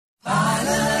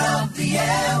the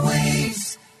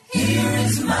airwaves. Here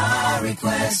is my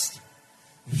request.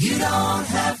 You don't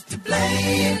have to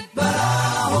play it, but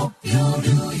I hope you'll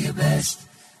do your best.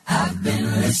 I've been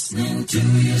listening to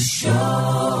your show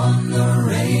on the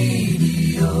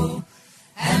radio,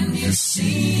 and you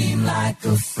seem like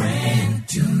a friend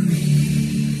to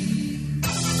me.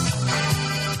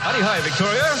 Howdy, hi,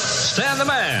 Victoria. Stan the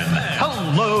Man.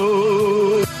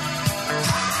 Hello.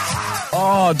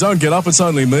 Oh, don't get up, it's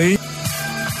only me.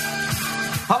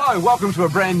 Hello, welcome to a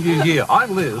brand new year.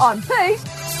 I'm Liz. I'm Pete.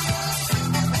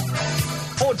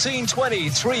 1420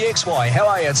 3XY. How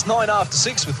are you? It's 9 after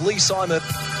 6 with Lee Simon.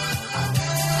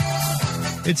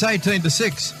 It's 18 to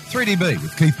 6, 3DB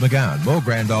with Keith McGowan. More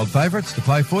grand old favourites to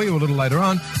play for you a little later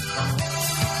on.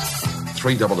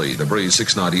 3EE, The Breeze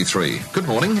 693. Good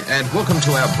morning and welcome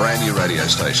to our brand new radio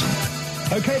station.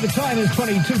 OK, the time is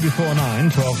 22 before 9,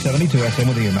 1270 to SM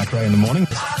with Ian McRae in the morning.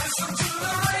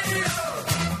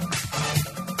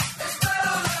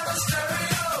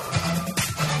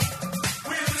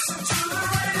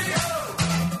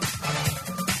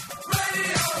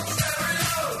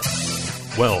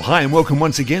 Well, hi and welcome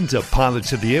once again to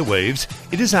Pilots of the Airwaves.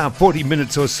 It is our 40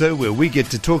 minutes or so where we get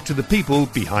to talk to the people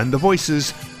behind the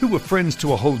voices who were friends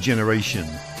to a whole generation.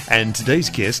 And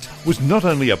today's guest was not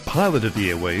only a pilot of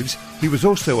the airwaves, he was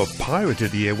also a pirate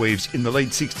of the airwaves in the late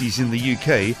 60s in the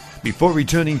UK before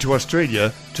returning to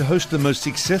Australia to host the most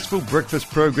successful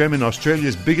breakfast program in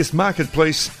Australia's biggest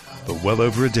marketplace for well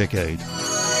over a decade.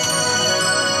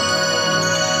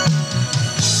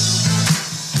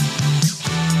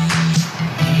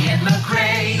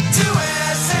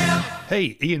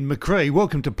 Hey, Ian McRae,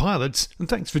 welcome to Pilots, and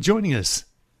thanks for joining us.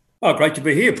 Oh, great to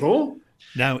be here, Paul.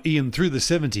 Now, Ian, through the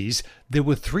 70s, there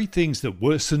were three things that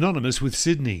were synonymous with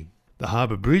Sydney: the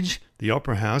Harbour Bridge, the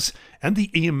Opera House, and the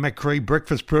Ian McRae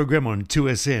breakfast program on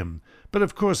 2SM. But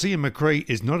of course, Ian McRae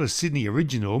is not a Sydney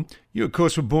original. You, of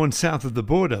course, were born south of the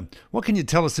border. What can you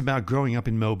tell us about growing up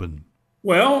in Melbourne?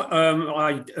 Well,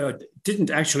 I didn't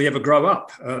actually ever grow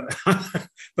up,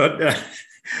 but...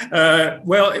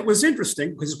 well, it was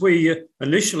interesting because we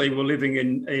initially were living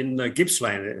in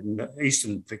Gippsland in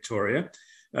eastern Victoria.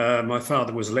 My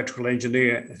father was an electrical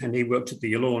engineer and he worked at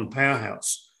the Yallourn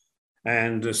powerhouse.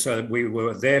 And so we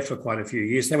were there for quite a few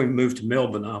years. Then we moved to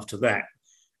Melbourne after that.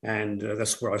 And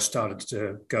that's where I started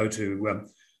to go to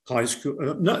high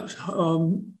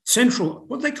school, central,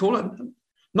 what do they call it?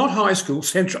 Not high school,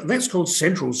 central. That's called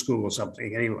Central School or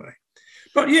something anyway.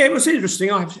 But yeah, it was interesting.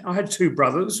 I had two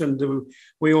brothers and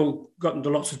we all got into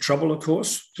lots of trouble, of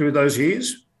course, through those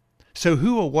years. So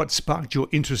who or what sparked your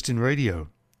interest in radio?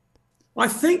 I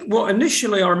think, well,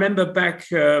 initially I remember back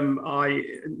when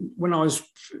I was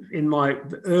in my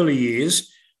early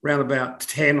years, around about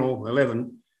 10 or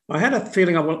 11, I had a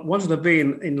feeling I wanted to be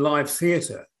in live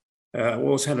theatre. I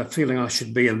always had a feeling I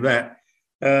should be in that.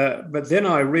 But then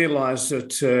I realised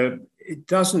that it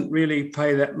doesn't really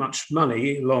pay that much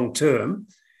money long term.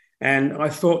 And I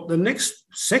thought the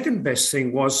second best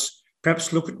thing was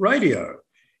perhaps look at radio.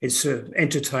 It's an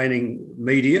entertaining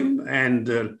medium and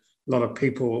a lot of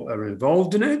people are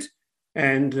involved in it.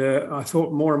 And I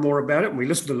thought more and more about it. And we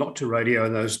listened a lot to radio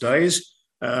in those days.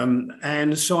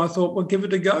 And so I thought, well, give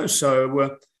it a go.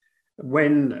 So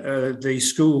when the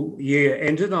school year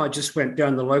ended, I just went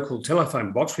down the local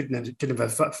telephone box. We didn't have a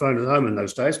phone at home in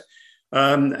those days.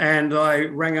 And I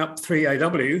rang up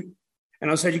 3AW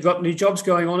and I said, you got any jobs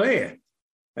going on air?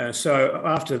 So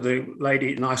after the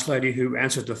nice lady who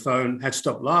answered the phone had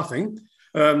stopped laughing,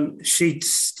 she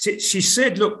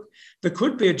said, look, there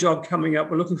could be a job coming up.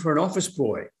 We're looking for an office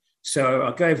boy. So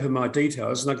I gave her my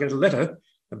details and I get a letter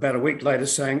about a week later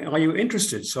saying, are you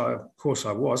interested? So of course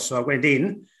I was. So I went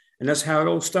in and that's how it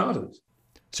all started.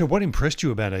 So what impressed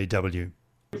you about AW?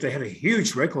 They had a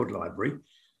huge record library.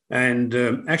 And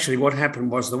actually what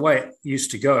happened was the way it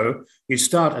used to go, you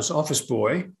start as office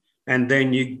boy and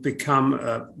then you become,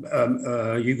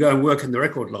 you go and work in the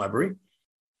record library.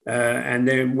 And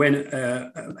then when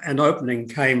an opening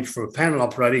came for a panel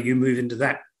operator, you move into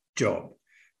that job.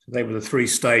 So they were the three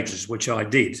stages, which I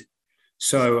did.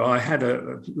 So I had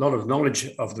a lot of knowledge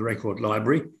of the record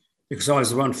library because I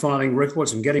was the one filing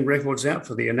records and getting records out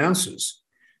for the announcers.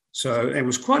 So it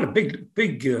was quite a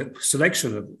big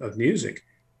selection of music.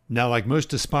 Now, like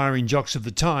most aspiring jocks of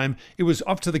the time, it was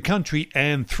off to the country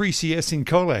and 3CS in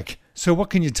Colac. So what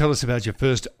can you tell us about your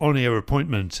first on-air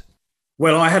appointment?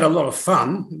 Well, I had a lot of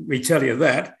fun, let me tell you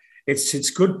that. It's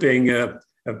good being a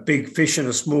big fish in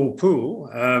a small pool.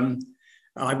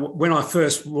 when I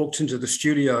first walked into the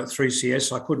studio at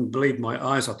 3CS, I couldn't believe my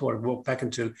eyes. I thought I'd walked back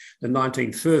into the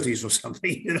 1930s or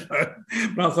something, you know.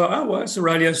 But I thought, oh, well, it's a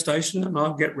radio station and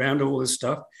I'll get round to all this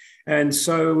stuff. And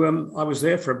so I was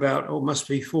there for about, must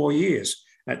be 4 years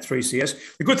at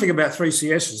 3CS. The good thing about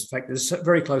 3CS is the fact that it's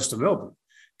very close to Melbourne,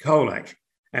 Colac.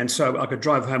 And so I could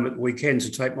drive home at the weekends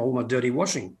and take all my dirty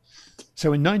washing.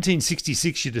 So in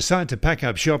 1966, you decide to pack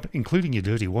up shop, including your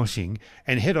dirty washing,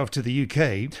 and head off to the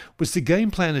UK. Was the game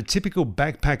plan a typical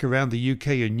backpack around the UK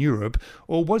and Europe,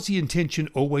 or was the intention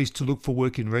always to look for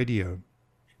work in radio?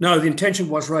 No, the intention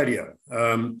was radio,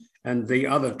 and the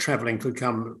other travelling could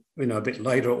come, a bit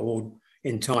later or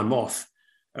in time off.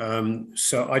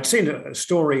 So I'd seen a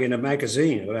story in a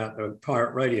magazine about the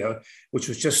pirate radio, which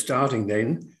was just starting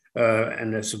then,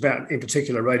 and it's about, in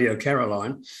particular, Radio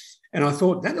Caroline. And I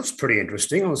thought, that looks pretty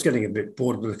interesting. I was getting a bit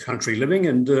bored with the country living,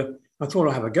 and I thought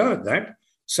I'd have a go at that.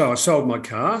 So I sold my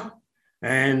car,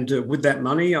 and with that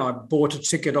money, I bought a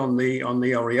ticket on the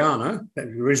Oriana, the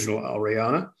original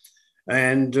Oriana,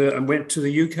 and went to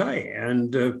the UK.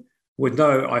 And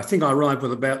I think I arrived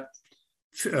with about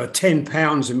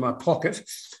 £10 in my pocket.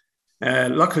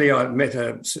 Luckily, I met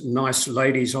nice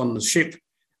ladies on the ship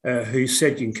who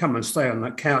said, you can come and stay on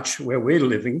that couch where we're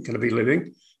going to be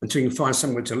living, until you can find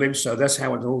somewhere to live. So that's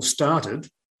how it all started,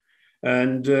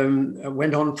 and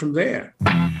went on from there.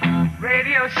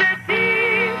 Radio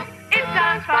City, it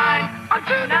sounds fine on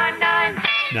 299.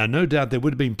 Now, no doubt there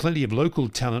would have been plenty of local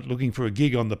talent looking for a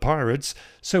gig on the Pirates.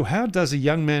 So how does a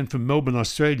young man from Melbourne,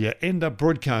 Australia, end up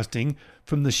broadcasting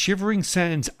from the Shivering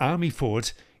Sands Army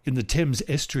Fort in the Thames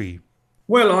Estuary?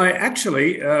 Well, I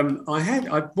actually,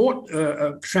 I bought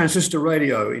a transistor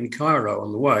radio in Cairo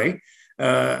on the way,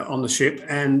 on the ship,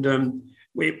 and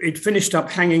it finished up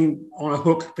hanging on a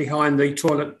hook behind the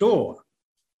toilet door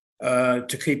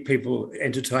to keep people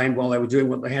entertained while they were doing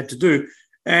what they had to do.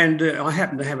 And I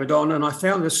happened to have it on, and I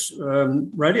found this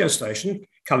radio station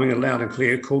coming in loud and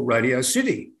clear called Radio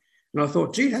City. And I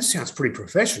thought, gee, that sounds pretty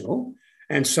professional.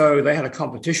 And so they had a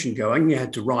competition going. You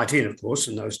had to write in, of course,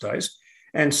 in those days.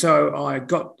 And so I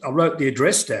wrote the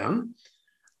address down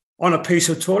on a piece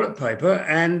of toilet paper,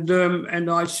 and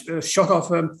I shot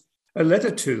off a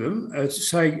letter to them to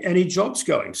say, any jobs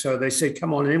going? So they said,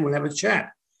 come on in, we'll have a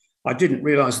chat. I didn't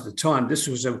realise at the time this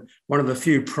was one of the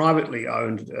few privately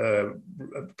owned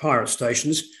pirate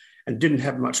stations, and didn't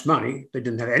have much money. They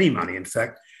didn't have any money, in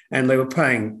fact, and they were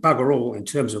paying bugger all in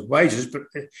terms of wages. But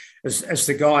as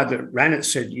the guy that ran it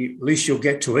said, at least you'll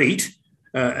get to eat,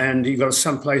 and you've got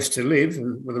some place to live,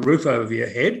 and with a roof over your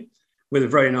head, with a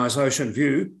very nice ocean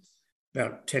view,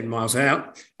 about 10 miles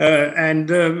out.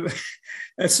 So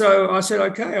I said,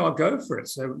 okay, I'll go for it.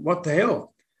 So what the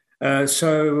hell?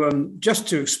 Just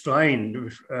to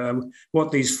explain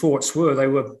what these forts were, they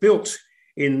were built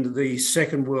in the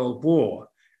Second World War,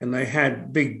 and they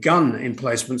had big gun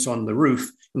emplacements on the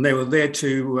roof, and they were there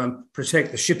to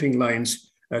protect the shipping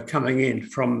lanes coming in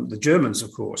from the Germans,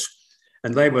 of course.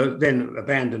 And they were then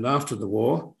abandoned after the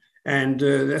war, and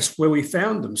that's where we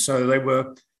found them. So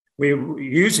we were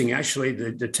using, actually,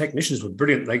 the technicians were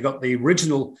brilliant. They got the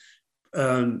original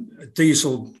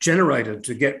diesel generator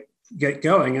to get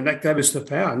going, and that gave us the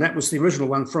power. And that was the original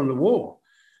one from the war.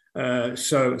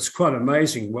 So it's quite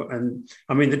amazing. And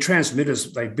I mean, the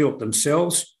transmitters they built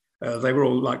themselves. They were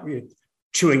all like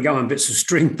chewing gum and bits of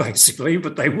string, basically,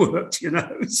 but they worked,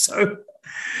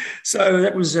 So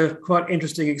that was a quite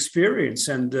interesting experience.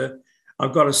 And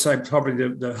I've got to say, probably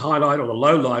the highlight or the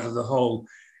low light of the whole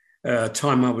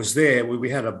time I was there, we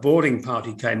had a boarding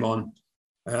party came on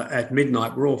at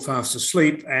midnight. We're all fast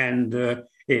asleep, and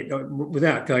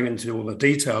without going into all the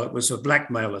detail, it was a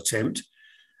blackmail attempt,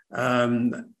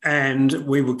 and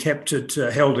we were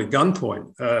held at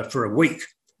gunpoint for a week.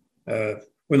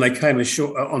 When they came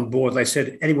on board, they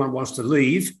said, anyone wants to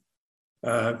leave,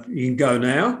 you can go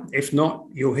now. If not,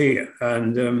 you're here.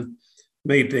 And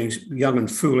me being young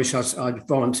and foolish, I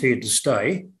volunteered to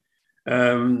stay.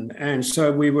 And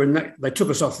so they took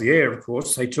us off the air, of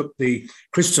course. They took the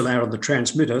crystal out of the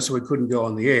transmitter, so we couldn't go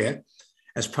on the air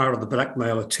as part of the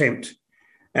blackmail attempt.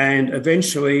 And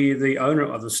eventually the owner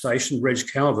of the station, Reg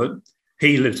Calvert,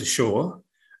 he lived ashore,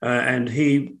 and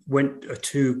he went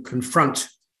to confront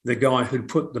the guy who'd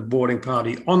put the boarding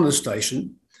party on the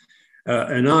station.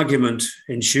 An argument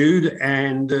ensued,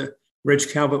 and Reg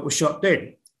Calvert was shot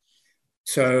dead.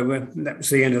 So that was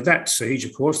the end of that siege,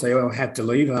 of course. They all had to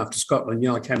leave after Scotland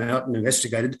Yard came out and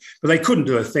investigated, but they couldn't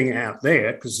do a thing out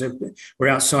there because they were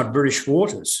outside British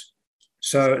waters.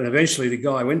 So and eventually the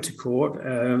guy went to court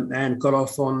and got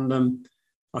off on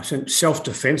I think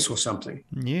self-defense or something.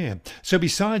 Yeah. So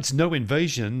besides no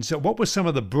invasions, what were some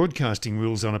of the broadcasting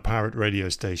rules on a pirate radio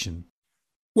station?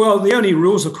 Well, the only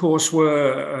rules, of course,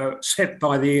 were set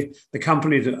by the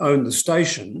company that owned the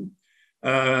station.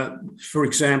 For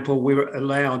example, we were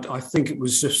allowed, I think it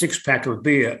was a 6-pack of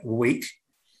beer a week,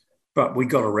 but we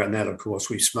got around that, of course.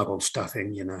 We smuggled stuff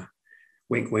in,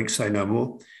 wink, wink, say no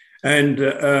more. And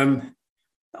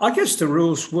I guess the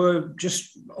rules were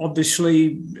just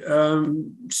obviously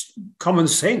common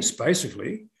sense,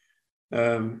 basically.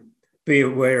 Be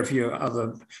aware of your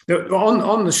other...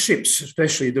 On the ships,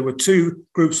 especially, there were 2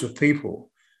 groups of people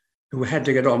who had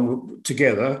to get on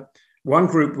together. One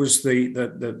group was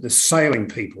the sailing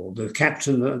people, the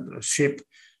captain of the ship.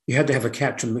 You had to have a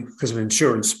captain because of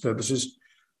insurance purposes.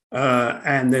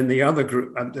 And then the other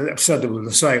group, so there were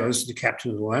the sailors, the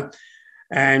captain and all that.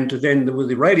 And then there were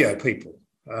the radio people.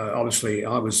 Obviously,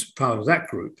 I was part of that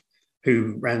group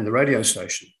who ran the radio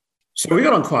station. So we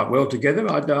got on quite well together.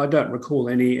 I don't recall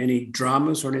any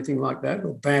dramas or anything like that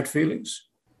or bad feelings.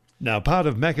 Now, part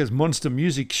of Macca's Monster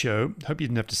Music Show, hope you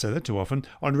didn't have to say that too often,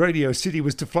 on Radio City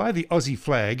was to fly the Aussie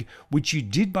flag, which you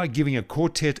did by giving a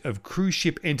quartet of cruise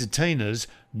ship entertainers,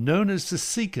 known as the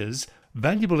Seekers,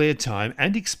 valuable airtime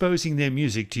and exposing their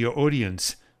music to your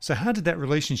audience. So how did that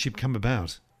relationship come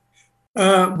about?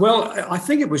 Well, I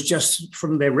think it was just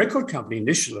from their record company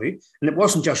initially, and it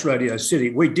wasn't just Radio City.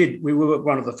 We were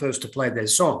one of the first to play their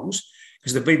songs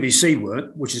because the BBC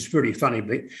weren't, which is pretty funny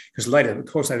because later, of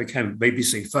course, they became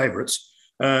BBC favourites.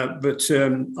 But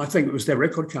I think it was their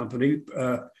record company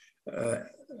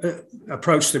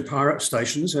approached the pirate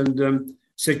stations and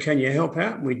said, "Can you help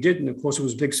out?" And we did, and of course, it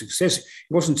was a big success. It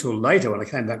wasn't until later when I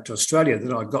came back to Australia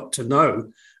that I got to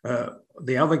know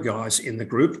the other guys in the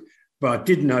group. But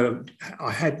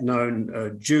I had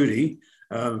known Judy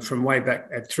from way back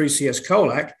at 3CS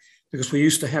Colac because we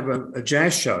used to have a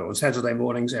jazz show on Saturday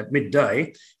mornings at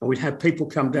midday, and we'd have people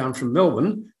come down from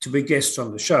Melbourne to be guests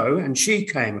on the show, and she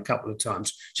came a couple of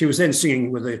times. She was then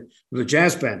singing with a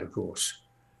jazz band, of course.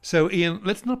 So, Ian,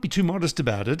 let's not be too modest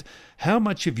about it. How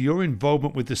much of your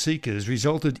involvement with the Seekers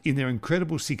resulted in their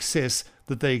incredible success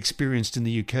that they experienced in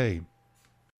the UK?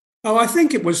 Oh, I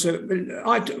think it was,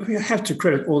 I have to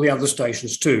credit all the other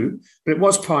stations too, but it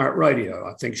was Pirate Radio,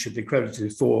 I think, should be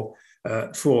credited for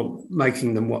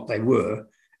making them what they were.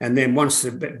 And then once the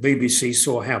BBC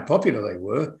saw how popular they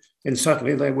were, then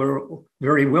suddenly they were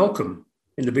very welcome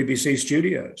in the BBC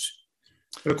studios.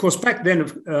 But of course, back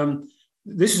then,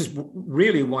 this is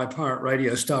really why Pirate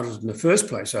Radio started in the first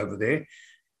place over there,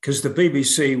 because the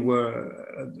BBC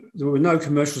there were no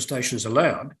commercial stations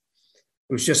allowed.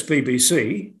 It was just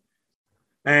BBC.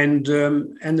 And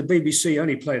the BBC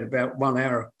only played about 1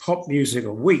 hour of pop music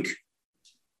a week.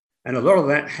 And a lot of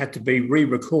that had to be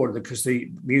re-recorded because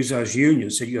the Musos Union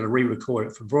said you got to re-record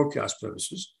it for broadcast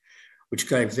purposes, which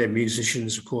gave their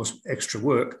musicians, of course, extra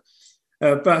work.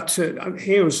 But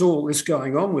here was all this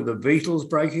going on with the Beatles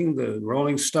breaking, the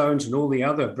Rolling Stones and all the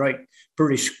other great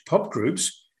British pop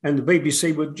groups, and the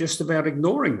BBC were just about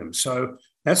ignoring them. So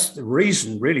that's the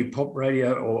reason, really, pop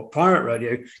radio or pirate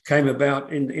radio came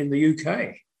about in the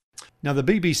UK. Now, the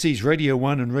BBC's Radio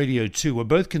 1 and Radio 2 were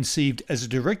both conceived as a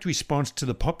direct response to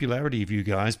the popularity of you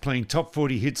guys playing top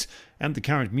 40 hits and the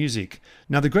current music.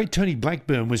 Now, the great Tony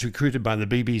Blackburn was recruited by the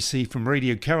BBC from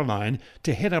Radio Caroline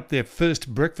to head up their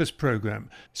first breakfast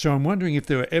program. So I'm wondering if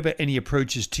there were ever any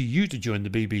approaches to you to join the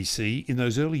BBC in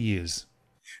those early years.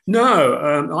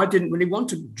 No, I didn't really want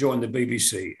to join the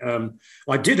BBC.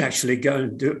 I did actually go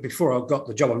and do it before I got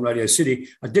the job on Radio City.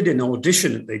 I did an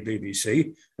audition at the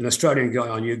BBC. An Australian guy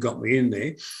I knew got me in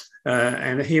there.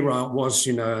 And here I was,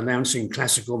 announcing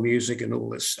classical music and all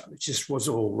this stuff. It just was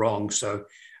all wrong. So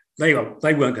they weren't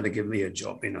going to give me a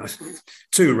job,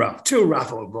 Too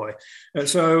rough, old boy.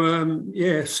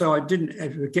 So I didn't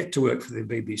ever get to work for the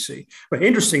BBC. But the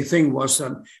interesting thing was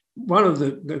one of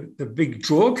the big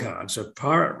draw cards of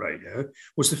pirate radio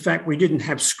was the fact we didn't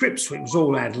have scripts. It was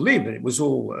all ad lib. It was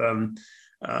all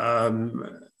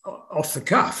off the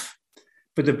cuff.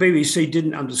 But the BBC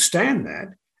didn't understand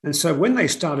that. And so when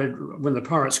the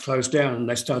Pirates closed down and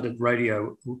they started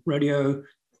Radio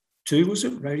 2, was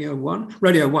it? Radio 1?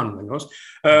 Radio 1, I think it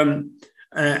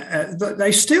was.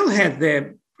 They still had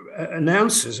their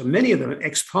announcers, and many of them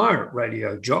ex-pirate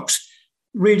radio jocks,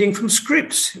 reading from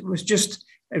scripts. It was just...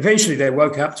 Eventually, they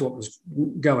woke up to what was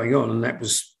going on, and that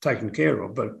was taken care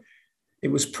of. But it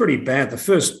was pretty bad. The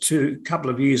first couple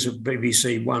of years of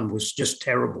BBC One was just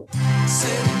terrible.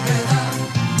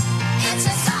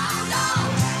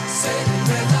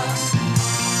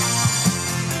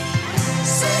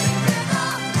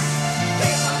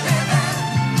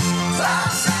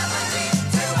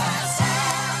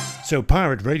 So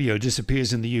pirate radio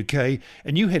disappears in the UK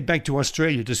and you head back to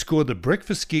Australia to score the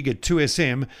breakfast gig at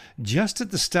 2SM just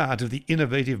at the start of the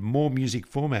innovative More Music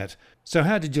format. So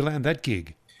how did you land that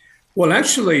gig? Well,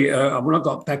 actually, when I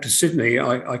got back to Sydney,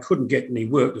 I couldn't get any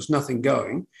work. There's nothing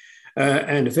going.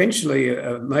 And eventually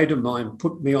a mate of mine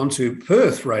put me onto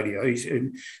Perth radio.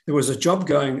 There was a job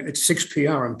going at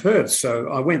 6PR in Perth. So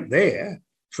I went there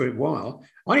for a while.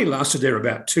 I only lasted there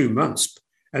about 2 months.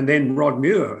 And then Rod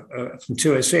Muir from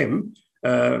 2SM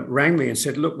rang me and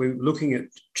said, look, we're looking at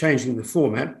changing the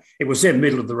format. It was their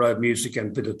middle of the road music and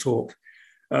a bit of talk.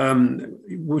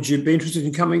 Would you be interested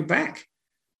in coming back?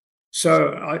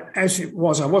 So as it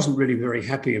was, I wasn't really very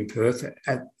happy in Perth.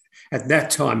 At that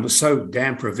time, it was so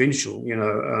damn provincial,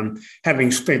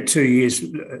 having spent 2 years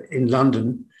in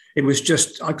London, it was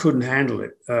just, I couldn't handle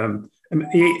it.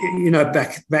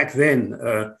 Back then,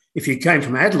 if you came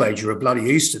from Adelaide, you're a bloody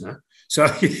Easterner. So,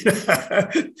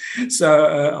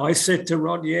 I said to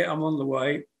Rod, yeah, I'm on the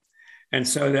way. And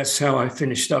so that's how I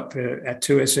finished up at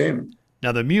 2SM.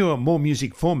 Now, the Muir More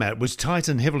Music format was tight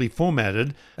and heavily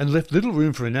formatted and left little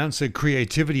room for announcer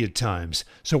creativity at times.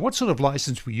 So what sort of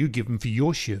license were you given for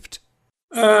your shift?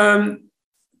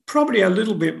 Probably a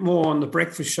little bit more on the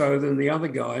breakfast show than the other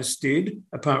guys did,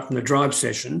 apart from the drive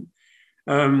session.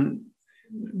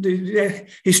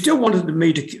 He still wanted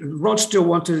me to, Rod still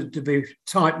wanted it to be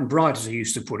tight and bright, as he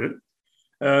used to put it.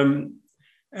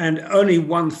 And only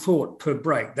one thought per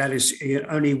break. That is,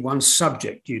 only one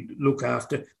subject you look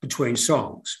after between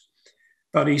songs.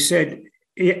 But he said,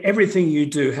 everything you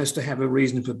do has to have a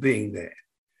reason for being there.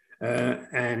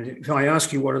 And if I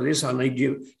ask you what it is, I need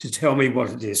you to tell me what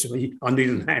it is. I need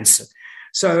an answer.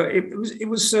 So it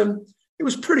was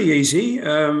pretty easy.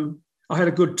 I had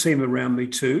a good team around me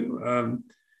too.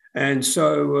 And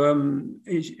so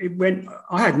it went,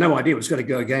 I had no idea it was going to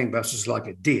go gangbusters like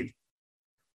it did.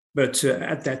 But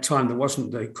at that time, there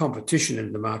wasn't the competition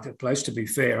in the marketplace, to be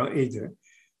fair, either,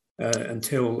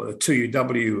 until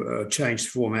 2UW changed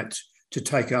format to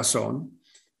take us on,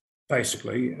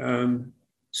 basically.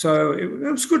 So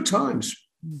it was good times.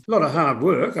 A lot of hard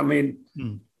work. I mean,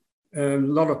 a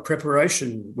lot of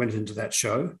preparation went into that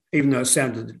show, even though it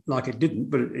sounded like it didn't,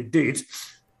 but it did.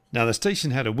 Now, the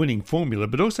station had a winning formula,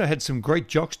 but also had some great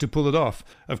jocks to pull it off.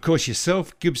 Of course,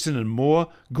 yourself, Gibson and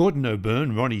Moore, Gordon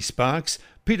O'Byrne, Ronnie Sparks,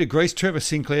 Peter Grace, Trevor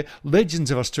Sinclair,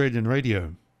 legends of Australian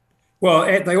radio. Well,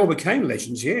 they all became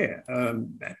legends, yeah.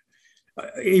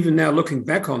 Even now, looking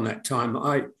back on that time,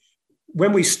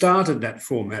 when we started that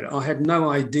format, I had no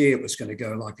idea it was going to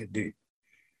go like it did.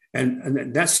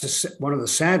 And that's one of the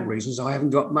sad reasons I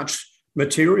haven't got much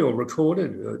material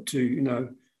recorded to,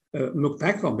 look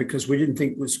back on, because we didn't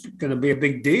think it was going to be a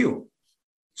big deal.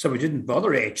 So we didn't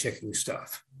bother air checking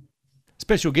stuff.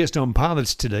 Special guest on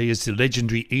Pilots today is the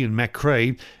legendary Ian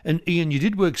McRae. And Ian, you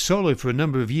did work solo for a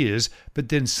number of years, but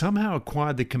then somehow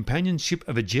acquired the companionship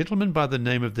of a gentleman by the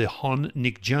name of the Hon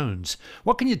Nick Jones.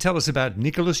 What can you tell us about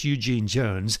Nicholas Eugene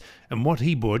Jones and what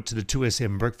he brought to the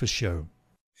 2SM breakfast show?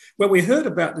 Well, we heard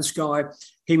about this guy.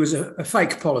 He was a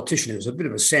fake politician. He was a bit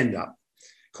of a send-up,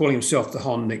 calling himself the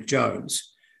Hon Nick Jones.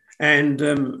 And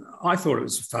I thought it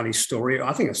was a funny story.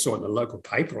 I think I saw it in the local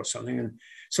paper or something. And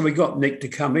so we got Nick to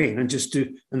come in and just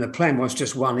do, and the plan was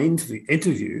just one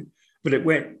interview, but it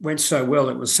went so well,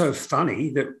 it was so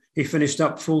funny that he finished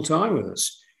up full time with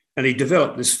us. And he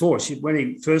developed this voice. When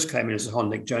he first came in as a Hon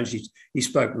Nick Jones, he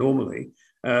spoke normally,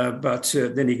 but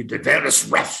then he developed this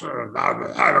rough,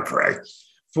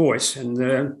 voice, and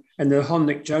the Hon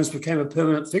Nick Jones became a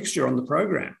permanent fixture on the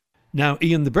program. Now,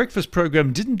 Ian, the breakfast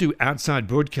program didn't do outside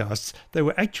broadcasts. They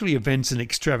were actually events and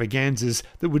extravaganzas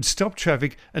that would stop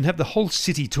traffic and have the whole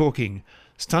city talking.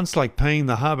 Stunts like paying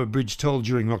the Harbour Bridge toll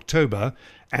during October,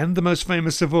 and the most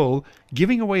famous of all,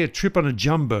 giving away a trip on a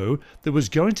jumbo that was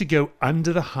going to go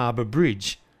under the Harbour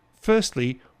Bridge.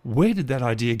 Firstly, where did that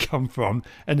idea come from,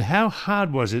 and how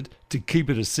hard was it to keep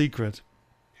it a secret?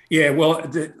 Yeah, well,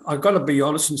 I've got to be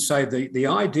honest and say the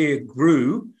idea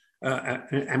grew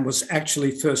and was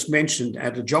actually first mentioned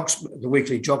at the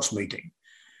weekly Jocks meeting.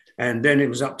 And then it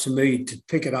was up to me to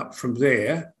pick it up from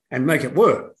there and make it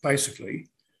work, basically.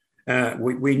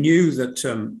 We knew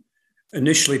that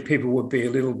initially people would be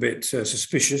a little bit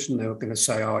suspicious, and they were going to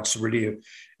say, oh, it's really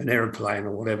an aeroplane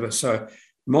or whatever. So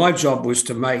my job was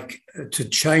to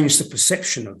change the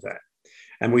perception of that.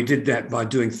 And we did that by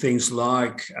doing things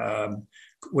like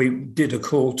we did a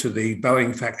call to the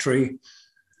Boeing factory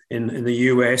in the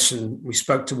US, and we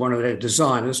spoke to one of their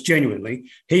designers.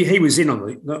 Genuinely, he was in on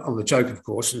the joke, of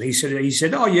course, and he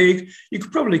said, oh yeah, you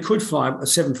probably could fly a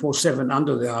 747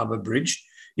 under the Harbour Bridge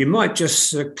you might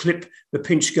just clip the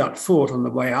pinch gut fort on the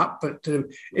way up, but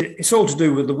it's all to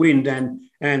do with the wind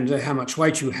and how much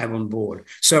weight you have on board.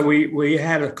 So we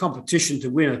had a competition to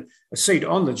win a seat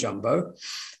on the Jumbo,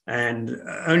 and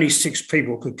only 6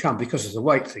 people could come because of the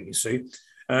weight thing, you see.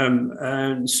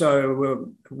 And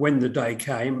so when the day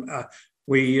came,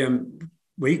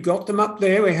 we got them up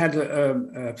there. We had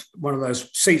one of those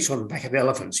seats on the back of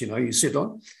elephants, you sit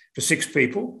on, for 6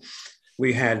 people.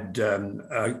 We had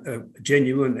a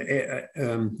genuine, I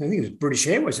think it was British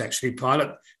Airways actually,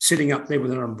 pilot sitting up there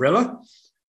with an umbrella.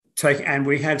 And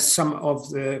we had some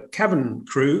of the cabin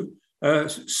crew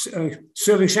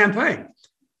serving champagne.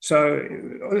 So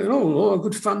all a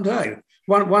good fun day.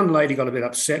 One lady got a bit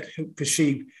upset because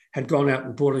she had gone out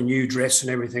and bought a new dress and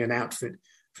everything, an outfit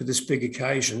for this big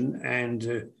occasion,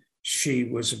 and she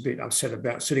was a bit upset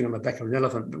about sitting on the back of an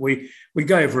elephant. But we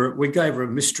gave her a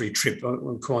mystery trip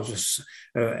on Qantas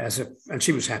and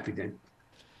she was happy then.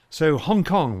 So Hong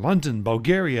Kong, London,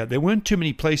 Bulgaria, there weren't too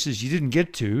many places you didn't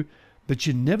get to, but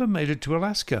you never made it to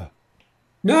Alaska.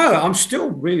 No, I'm still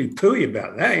really pooey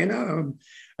about that.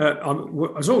 I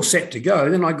was all set to go.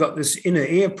 Then I got this inner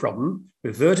ear problem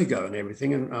with vertigo and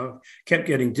everything, and I kept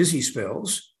getting dizzy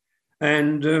spells.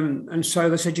 And so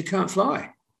they said, you can't fly.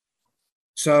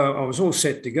 So I was all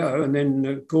set to go. And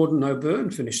then Gordon O'Byrne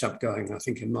finished up going, I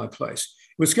think, in my place.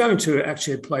 It was going to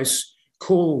actually a place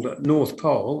called North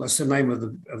Pole. That's the name of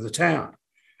the town.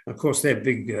 And of course, their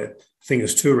big thing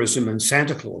is tourism and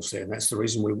Santa Claus there. And that's the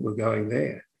reason we were going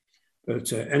there.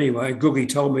 But anyway, Googie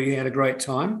told me he had a great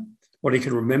time, what he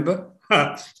can remember.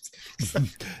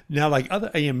 Now, like other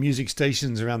AM music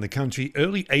stations around the country,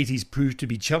 early 80s proved to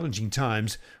be challenging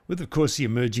times with, of course, the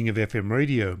emerging of FM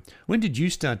radio. When did you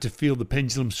start to feel the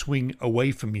pendulum swing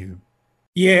away from you?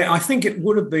 Yeah, I think it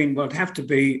would have to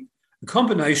be a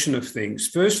combination of things.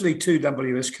 Firstly,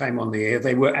 2WS came on the air.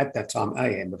 They were at that time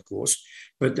AM, of course,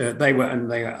 but they were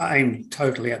aimed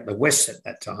totally at the West at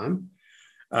that time.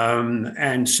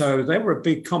 And so they were a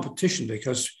big competition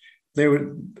because they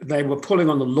were pulling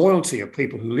on the loyalty of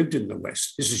people who lived in the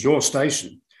West. This is your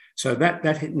station. So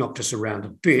that knocked us around a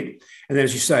bit. And then,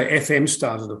 as you say, FM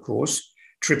started, of course,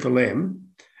 Triple M,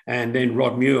 and then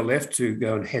Rod Muir left to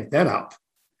go and head that up.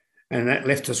 And that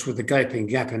left us with a gaping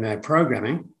gap in our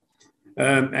programming.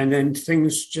 And then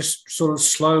things just sort of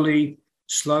slowly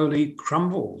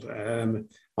crumbled.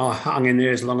 I hung in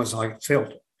there as long as I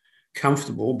felt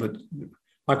comfortable, but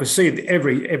I could see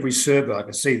every server, I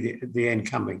could see the end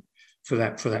coming for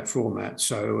that format.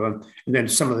 So, and then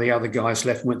some of the other guys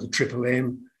left and went to Triple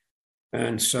M.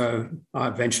 And so I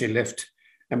eventually left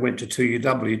and went to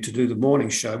 2UW to do the morning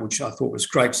show, which I thought was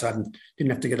great. So I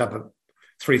didn't have to get up at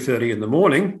 3:30 in the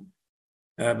morning.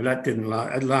 But that didn't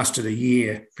last. It lasted a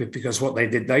year because what they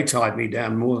did, they tied me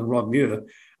down more than Rod Muir.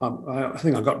 I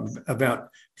think I got about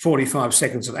 45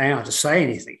 seconds an hour to say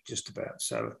anything, just about.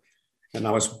 So, and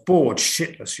I was bored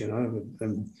shitless,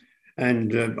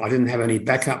 and I didn't have any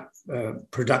backup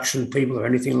production people or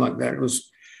anything like that.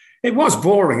 It was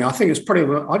boring. I think it's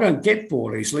I don't get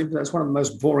bored easily, but that's one of the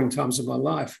most boring times of my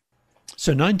life.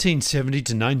 So 1970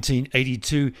 to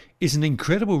 1982 is an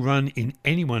incredible run in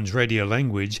anyone's radio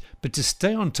language, but to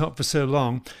stay on top for so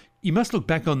long, you must look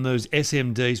back on those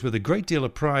SM days with a great deal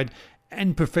of pride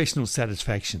and professional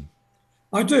satisfaction.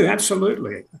 I do,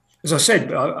 absolutely. As I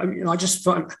said, I just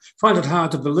find it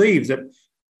hard to believe that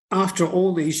after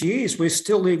all these years, we're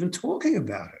still even talking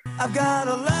about it. I've got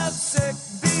a lovesick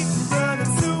beat running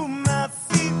through my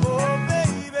feet, oh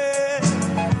baby.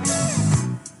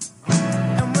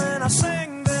 And when I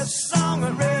sing this song,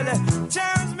 it really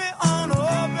turns me on,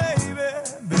 oh baby,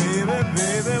 baby,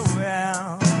 baby.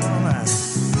 Well,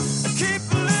 keep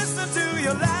listening to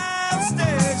your live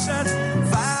station.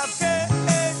 5K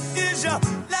is your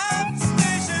live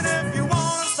station. If you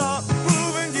want to start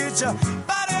moving, get your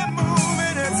body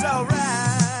moving, it's alright.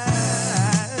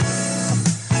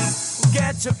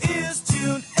 Get your ears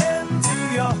tuned into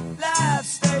your live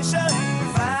station.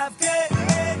 5K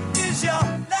is your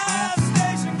live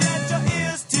station. Get your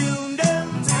ears tuned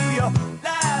into your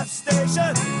live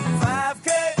station. 5K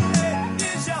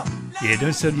is your live. Yeah,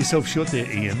 don't sell yourself short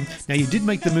there, Ian. Now, you did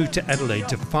make the move to Adelaide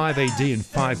to 5AD and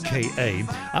 5KA.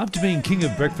 After being king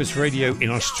of breakfast radio in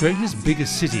Australia's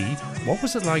biggest city, what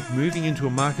was it like moving into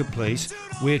a marketplace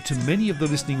where, to many of the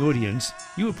listening audience,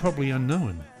 you were probably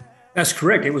unknown? That's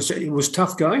correct. It was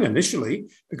tough going initially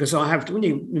because when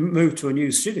you move to a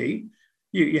new city,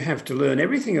 you have to learn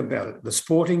everything about it. The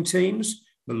sporting teams,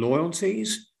 the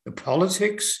loyalties, the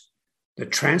politics, the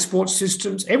transport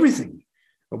systems, everything,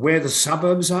 where the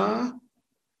suburbs are,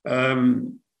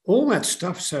 all that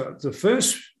stuff. So the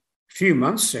first few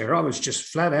months there, I was just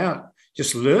flat out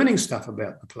just learning stuff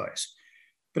about the place.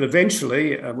 But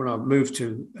eventually, when I moved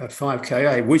to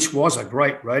 5KA, which was a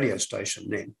great radio station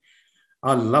then,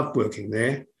 I loved working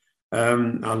there.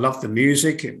 I loved the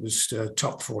music. It was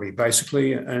top 40,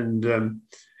 basically. And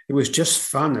it was just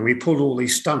fun. And we pulled all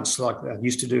these stunts like I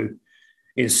used to do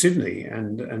in Sydney.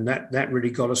 And that really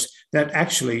got us, that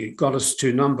actually got us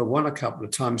to number one a couple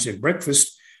of times in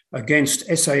breakfast against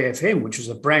SAFM, which was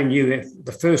a brand new,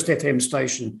 the first FM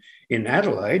station in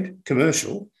Adelaide,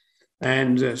 commercial.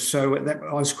 And so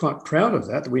I was quite proud of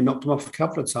that we knocked them off a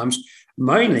couple of times,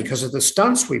 mainly because of the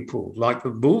stunts we pulled, like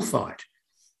the bullfight.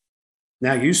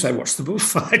 Now you say, what's the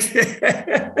bullfight?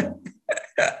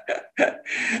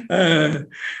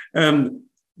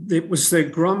 It was the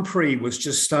Grand Prix was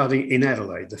just starting in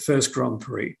Adelaide, the first Grand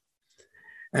Prix.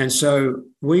 And so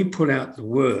we put out the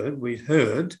word, we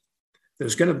heard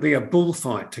there's going to be a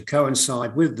bullfight to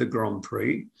coincide with the Grand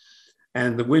Prix.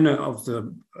 And the winner of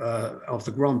the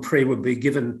Grand Prix would be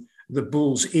given the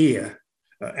bull's ear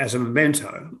as a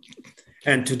memento.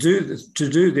 And to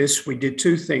do this, we did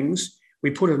two things.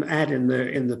 We put an ad in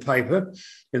the paper,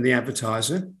 in the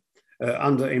advertiser,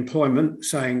 under employment,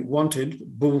 saying wanted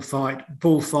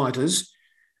bullfighters,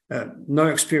 no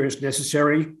experience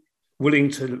necessary, willing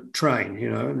to train,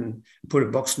 and put a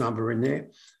box number in there.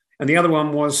 And the other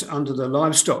one was under the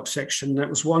livestock section that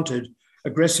was wanted.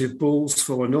 Aggressive bulls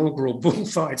for inaugural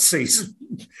bullfight season.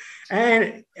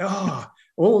 And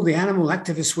all the animal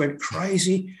activists went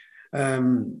crazy.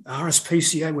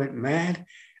 RSPCA went mad.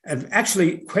 And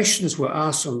actually, questions were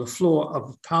asked on the floor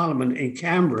of Parliament in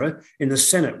Canberra in the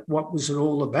Senate. What was it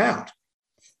all about?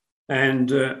 And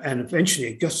eventually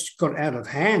it just got out of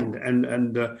hand.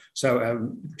 So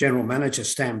General Manager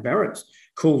Stan Barrett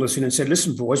called us in and said,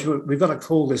 listen, boys, we've got to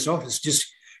call this off. It's just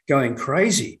going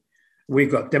crazy.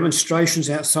 We've got demonstrations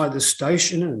outside the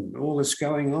station and all this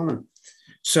going on. And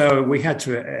so we had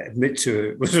to admit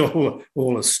to it was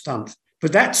all a stunt.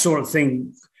 But that sort of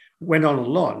thing went on a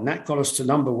lot, and that got us to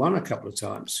number one a couple of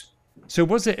times. So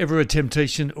was there ever a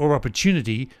temptation or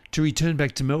opportunity to return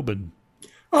back to Melbourne?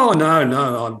 Oh,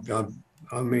 no.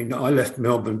 I mean, I left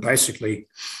Melbourne basically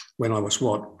when I was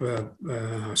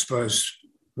I suppose,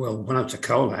 when I was to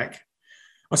Colac.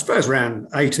 I suppose around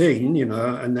 18,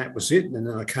 and that was it. And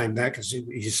then I came back, as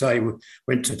you say,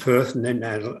 went to Perth and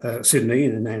then Sydney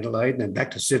and then Adelaide and then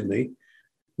back to Sydney.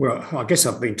 Well, I guess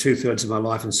I've been 2/3 of my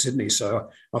life in Sydney, so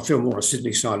I feel more a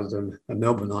Sydney sider than a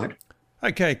Melbourneite.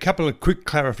 Okay, a couple of quick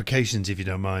clarifications, if you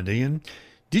don't mind, Ian.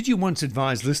 Did you once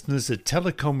advise listeners that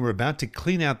Telecom were about to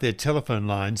clean out their telephone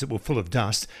lines that were full of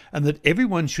dust and that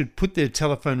everyone should put their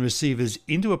telephone receivers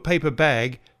into a paper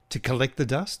bag to collect the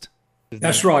dust?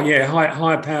 That's right, yeah.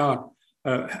 High power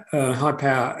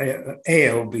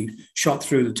air will be shot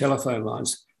through the telephone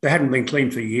lines. They hadn't been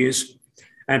cleaned for years.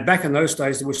 And back in those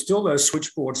days, there were still those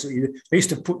switchboards that they used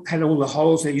to had all the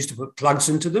holes. They used to put plugs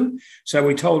into them. So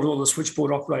we told all the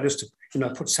switchboard operators to,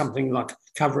 put something like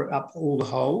cover up all the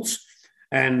holes,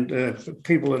 and for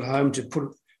people at home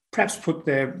to perhaps put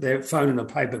their phone in a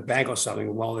paper bag or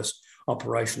something while this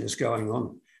operation is going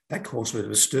on. That caused a bit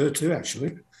of a stir too,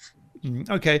 actually.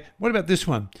 Okay, what about this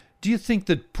one? Do you think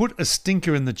that put a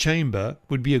stinker in the chamber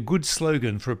would be a good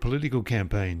slogan for a political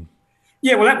campaign?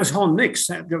 Yeah, well, that was Hon Nix.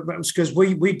 That was because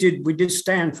we did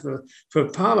stand for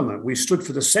Parliament. We stood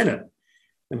for the Senate.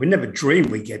 And we never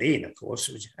dreamed we'd get in, of course.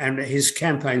 And his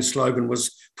campaign slogan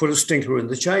was, put a stinker in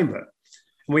the chamber.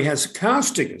 And we had car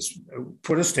stickers,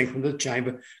 put a stinker in the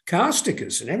chamber, car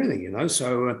stickers and everything,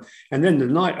 So, and then the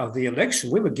night of the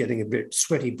election, we were getting a bit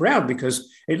sweaty-browed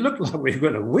because it looked like we were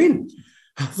going to win.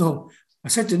 I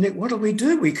said to Nick, what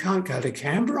do? We can't go to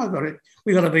Canberra.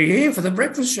 We got to be here for the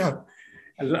breakfast show.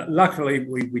 And luckily,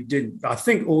 we did. I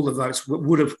think all the votes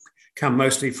would have come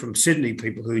mostly from Sydney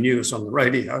people who knew us on the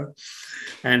radio.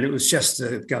 And it was just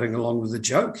going along with the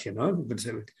joke, but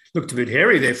it looked a bit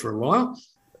hairy there for a while.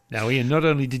 Now, Ian, not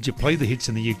only did you play the hits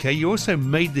in the UK, you also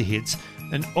made the hits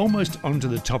and almost onto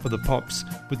the top of the pops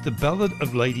with the Ballad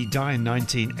of Lady Di in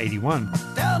 1981.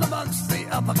 Down amongst the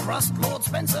upper crust, Lord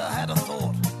Spencer had a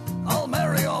thought. I'll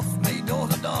marry off me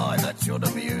daughter Di, that should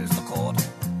amuse the court.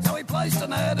 So he placed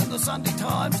an ad in the Sunday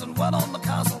Times and one on the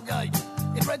castle gate.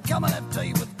 It read, come and have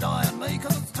tea with Di and me,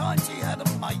 'cause it's time she had a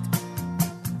mate.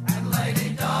 And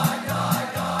Lady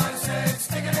Di said,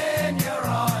 stick it in your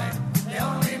eye. The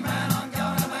only man I'm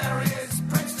going to marry is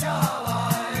Prince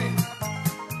Charlie.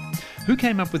 Who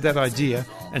came up with that idea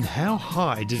and how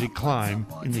high did it climb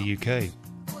in the UK?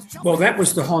 Well, that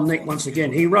was the Hon Nick once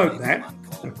again. He wrote that.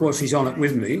 Of course, he's on it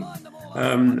with me.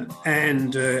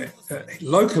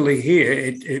 Locally here,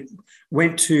 it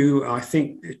went to, I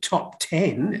think, top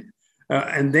 10,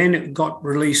 and then it got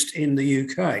released in the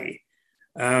UK.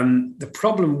 The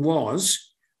problem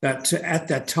was that at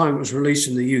that time it was released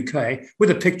in the UK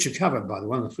with a picture cover, by the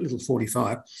way, a little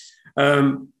 45.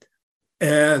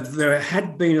 There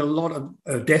had been a lot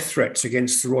of death threats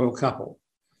against the royal couple.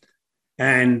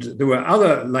 And there were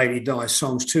other Lady Di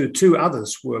songs too. 2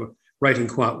 others were rating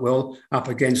quite well up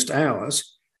against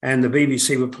ours. And the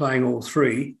BBC were playing all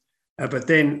 3. But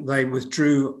then they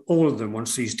withdrew all of them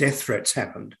once these death threats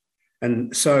happened.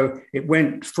 And so it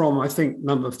went from, I think,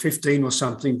 number 15 or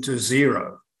something to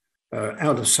 0,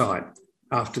 out of sight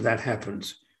after that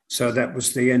happened. So that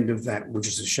was the end of that, which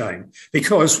is a shame.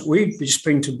 Because we'd just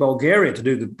been to Bulgaria to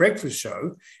do the breakfast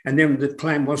show, and then the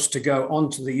plan was to go on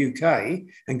to the UK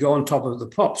and go on Top of the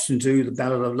Pops and do the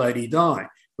Ballad of Lady Di,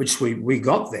 which we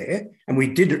got there, and we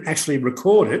did actually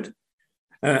record it.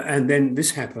 And then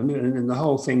this happened, and then the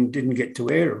whole thing didn't get to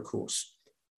air, of course.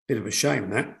 Bit of a shame,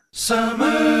 that.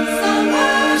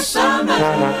 Summer, summer,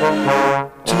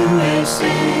 summer,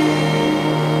 2SM.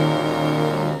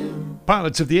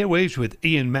 Pilots of the Airwaves with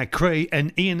Ian McCrae.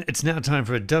 And Ian, it's now time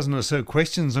for a dozen or so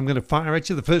questions I'm going to fire at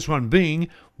you. The first one being,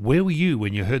 where were you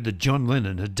when you heard that John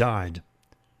Lennon had died?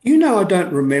 You know, I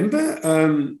don't remember.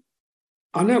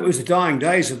 I know it was the dying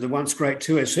days of the once great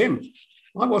 2SM.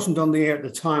 I wasn't on the air at the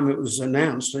time it was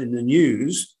announced in the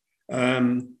news.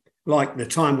 Like the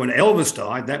time when Elvis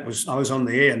died, I was on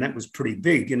the air, and that was pretty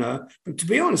big, you know. But to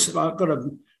be honest, I've got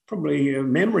probably a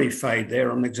memory fade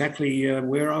there on exactly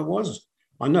where I was.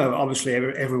 I know, obviously,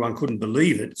 everyone couldn't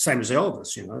believe it, same as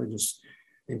Elvis, you know, just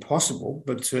impossible.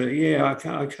 But I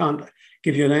can't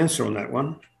give you an answer on that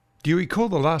one. Do you recall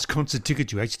the last concert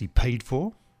ticket you actually paid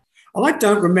for? I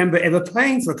don't remember ever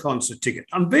paying for a concert ticket.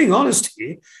 I'm being honest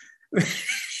here.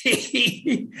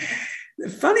 The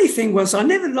funny thing was I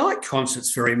never liked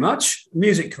concerts very much,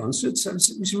 music concerts.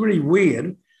 It was really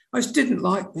weird. I just didn't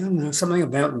like, I don't know, something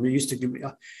about them used to give me,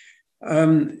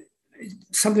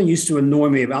 something used to annoy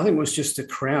me about. I think it was just the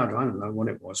crowd. I don't know what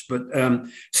it was. But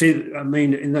see, I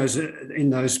mean, in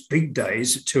those big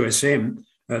days at 2SM,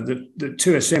 the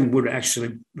 2SM would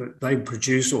actually, they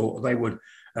produce or they would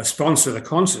sponsor the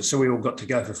concert. So we all got to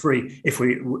go for free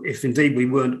if indeed we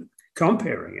weren't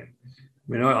comparing it.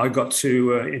 I mean, I got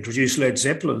to introduce Led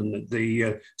Zeppelin at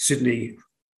the Sydney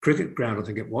Cricket Ground, I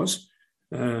think it was.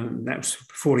 That was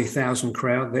 40,000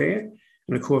 crowd there.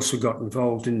 And of course, we got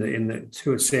involved in the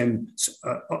 2SM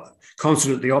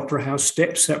concert at the Opera House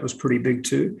steps. That was pretty big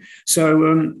too. So,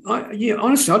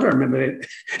 honestly, I don't remember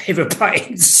ever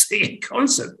paying to see a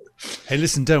concert. Hey,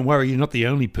 listen, don't worry. You're not the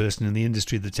only person in the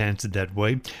industry that's answered that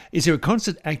way. Is there a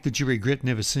concert act that you regret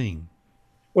never seeing?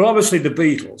 Well, obviously the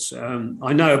Beatles.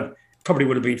 I know probably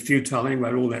would have been futile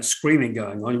anyway, all that screaming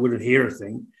going on. You wouldn't hear a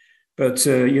thing. But,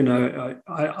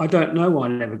 I don't know why I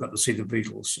never got to see the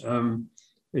Beatles.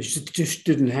 It just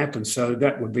didn't happen. So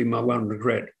that would be my one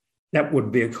regret. That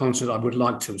would be a concert I would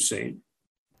like to have seen.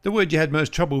 The word you had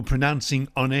most trouble pronouncing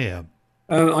on air?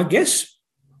 I guess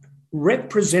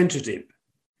representative.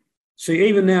 See,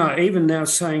 even now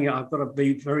saying it, I've got to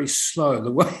be very slow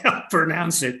the way I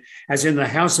pronounce it, as in the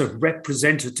House of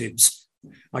Representatives.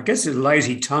 I guess it's a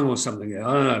lazy tongue or something. I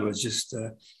don't know. It was just,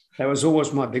 that was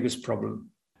always my biggest problem.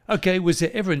 Okay, was there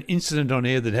ever an incident on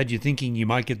air that had you thinking you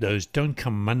might get those Don't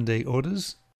Come Monday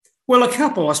orders? Well, a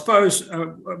couple, I suppose.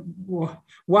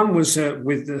 One was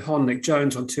with the Hon Nick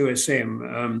Jones on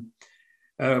 2SM.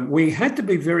 We had to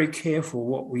be very careful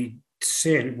what we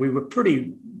said. We were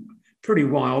pretty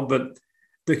wild, but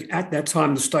at that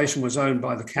time the station was owned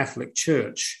by the Catholic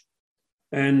Church.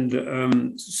 And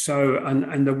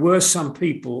and there were some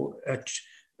people at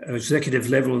executive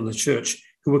level in the church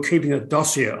who were keeping a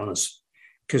dossier on us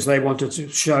because they wanted to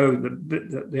show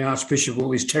the Archbishop all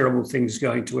these terrible things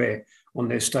going to air on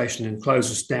their station and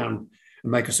close us down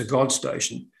and make us a God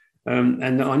station.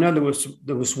 And I know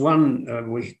there was one,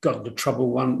 we got into trouble,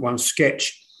 one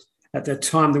sketch. At that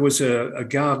time, there was a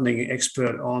gardening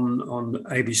expert on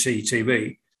ABC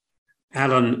TV,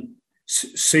 Alan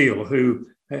Seal, who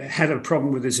had a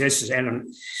problem with his S's. Alan,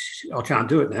 I can't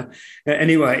do it now.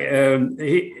 Anyway,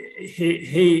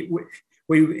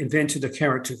 we invented a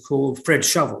character called Fred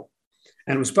Shovel,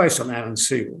 and it was based on Alan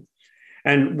Seal.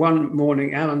 And one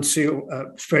morning,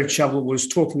 Fred Shovel was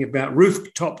talking about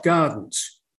rooftop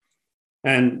gardens.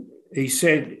 And he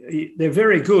said, they're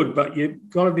very good, but you've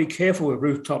got to be careful with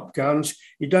rooftop gardens.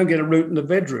 You don't get a root in the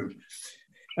bedroom.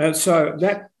 So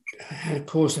that had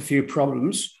caused a few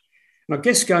problems. And I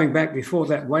guess going back before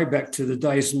that, way back to the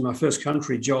days in my first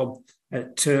country job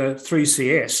at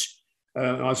 3CS,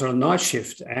 I was on a night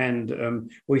shift,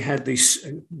 and we had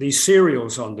these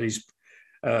serials on, these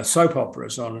soap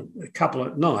operas on, a couple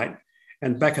at night.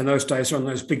 And back in those days, on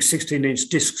those big 16-inch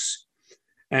discs.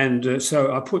 And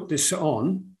so I put this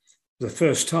on the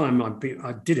first time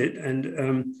I did it,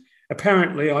 and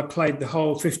apparently I played the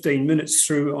whole 15 minutes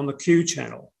through on the Q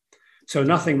channel. So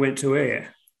nothing went to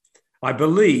air. I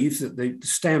believe that the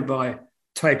standby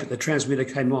tape at the transmitter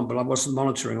came on, but I wasn't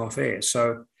monitoring off air.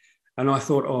 So, and I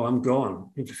thought, oh, I'm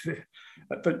gone.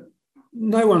 But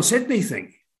no one said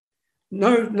anything.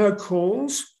 No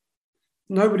calls.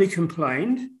 Nobody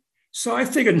complained. So I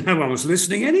figured no one was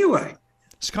listening anyway.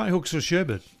 Skyhooks or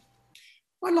Sherbet?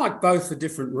 I like both for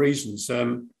different reasons.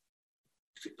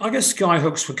 I guess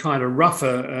Skyhooks were kind of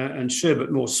rougher and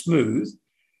Sherbet more smooth.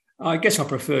 I guess I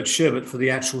preferred Sherbet for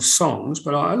the actual songs,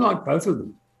 but I like both of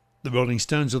them. The Rolling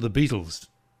Stones or the Beatles?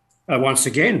 Once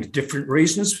again, different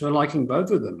reasons for liking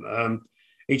both of them.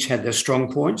 Each had their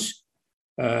strong points.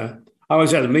 I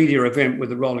was at a media event with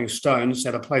the Rolling Stones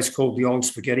at a place called the Old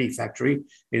Spaghetti Factory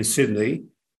in Sydney.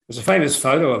 There's a famous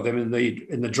photo of them in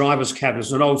the driver's cabin.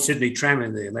 There's an old Sydney tram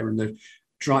in there. They were in the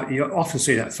you often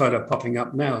see that photo popping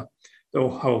up now. The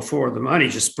whole four of them. I only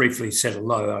just briefly said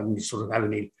hello. I didn't sort of have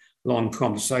any long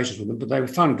conversations with them, but they were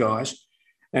fun guys.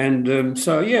 And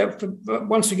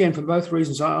once again, for both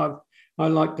reasons, I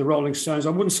like the Rolling Stones.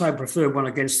 I wouldn't say I prefer one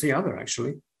against the other,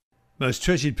 actually. Most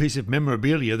treasured piece of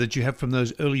memorabilia that you have from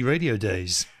those early radio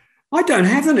days? I don't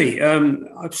have any.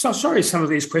 I'm so sorry some of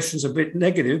these questions are a bit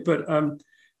negative, but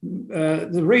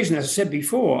the reason, as I said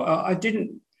before, I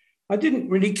didn't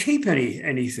really keep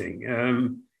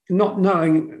anything, not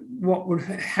knowing what would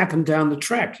happen down the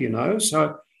track,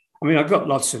 So, I mean, I've got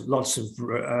lots of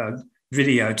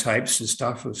videotapes and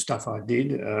stuff of stuff I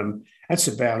did. That's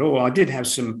about all. I did have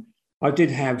some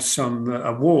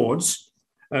awards,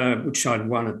 which I'd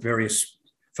won at various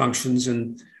functions,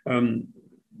 and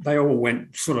they all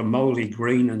went sort of mouldy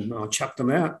green, and I chucked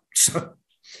them out. So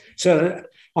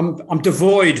I'm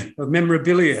devoid of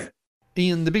memorabilia.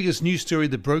 Ian, the biggest news story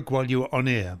that broke while you were on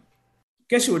air?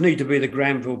 Guess it would need to be the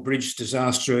Granville Bridge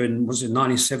disaster was it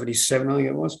 1977, I think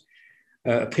it was.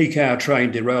 A peak hour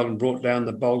train derailed and brought down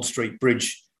the Bold Street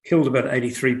Bridge, killed about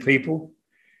 83 people,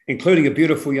 including a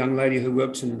beautiful young lady who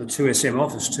worked in the 2SM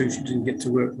office too. She didn't get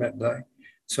to work that day.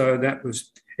 So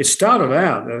it started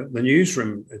out, the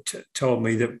newsroom told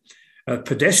me that a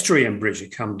pedestrian bridge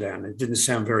had come down. It didn't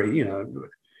sound very,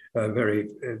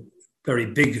 very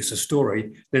big as a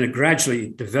story. Then it gradually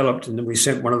developed, and then we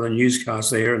sent one of the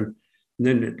newscasts there, and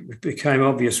then it became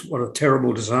obvious what a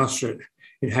terrible disaster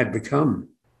it had become.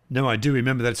 No, I do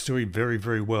remember that story very,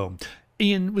 very well.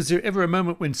 Ian, was there ever a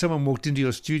moment when someone walked into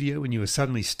your studio and you were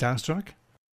suddenly starstruck?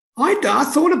 I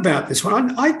thought about this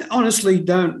one. I honestly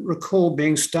don't recall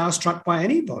being starstruck by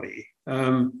anybody.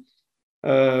 They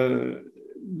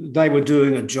were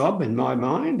doing a job, in my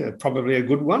mind, probably a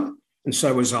good one, and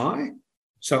so was I.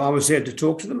 So I was there to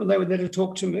talk to them, and they were there to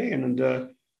talk to me. And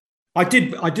I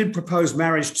did propose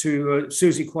marriage to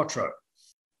Susie Quattro,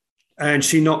 and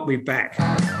she knocked me back.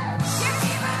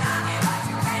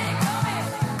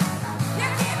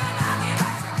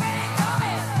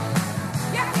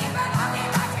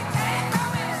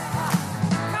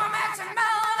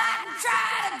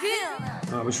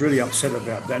 I was really upset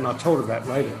about that, and I told her that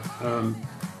later. And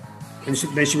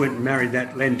then she went and married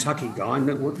that Len Tucky guy, and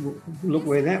look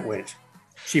where that went.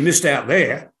 She missed out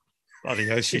there. Bloody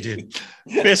hell, she did.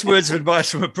 Best words of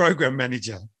advice from a program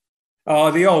manager.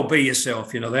 Oh, the old be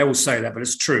yourself, they all say that, but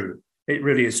it's true. It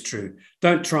really is true.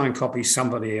 Don't try and copy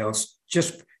somebody else.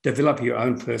 Just develop your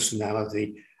own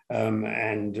personality.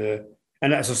 And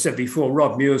as I said before,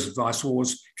 Rob Muir's advice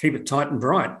was keep it tight and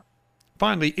bright.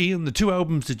 Finally, Ian, the two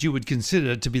albums that you would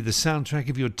consider to be the soundtrack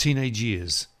of your teenage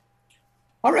years?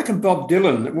 I reckon Bob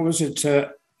Dylan, what was it,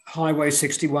 Highway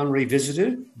 61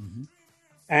 Revisited? Mm-hmm.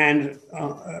 And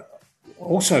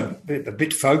also a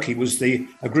bit folky was a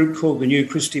group called the New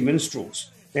Christy Minstrels.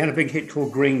 They had a big hit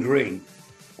called Green Green.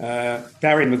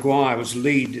 Barry Maguire was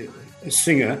lead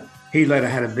singer. He later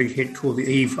had a big hit called The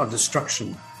Eve of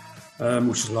Destruction,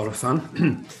 which is a lot of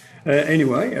fun.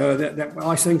 Anyway,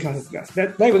 I think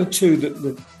that they were the two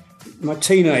that my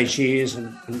teenage years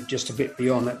and just a bit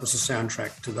beyond, that was the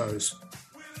soundtrack to those.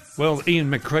 Well, Ian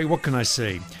McRae, what can I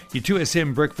say? Your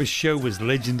 2SM breakfast show was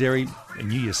legendary,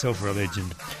 and you yourself are a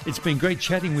legend. It's been great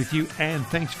chatting with you, and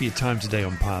thanks for your time today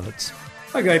on Pilots.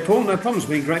 Okay, Paul, no problem. It's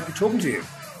been great talking to you.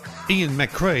 Ian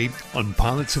McRae on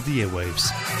Pilots of the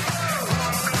Airwaves.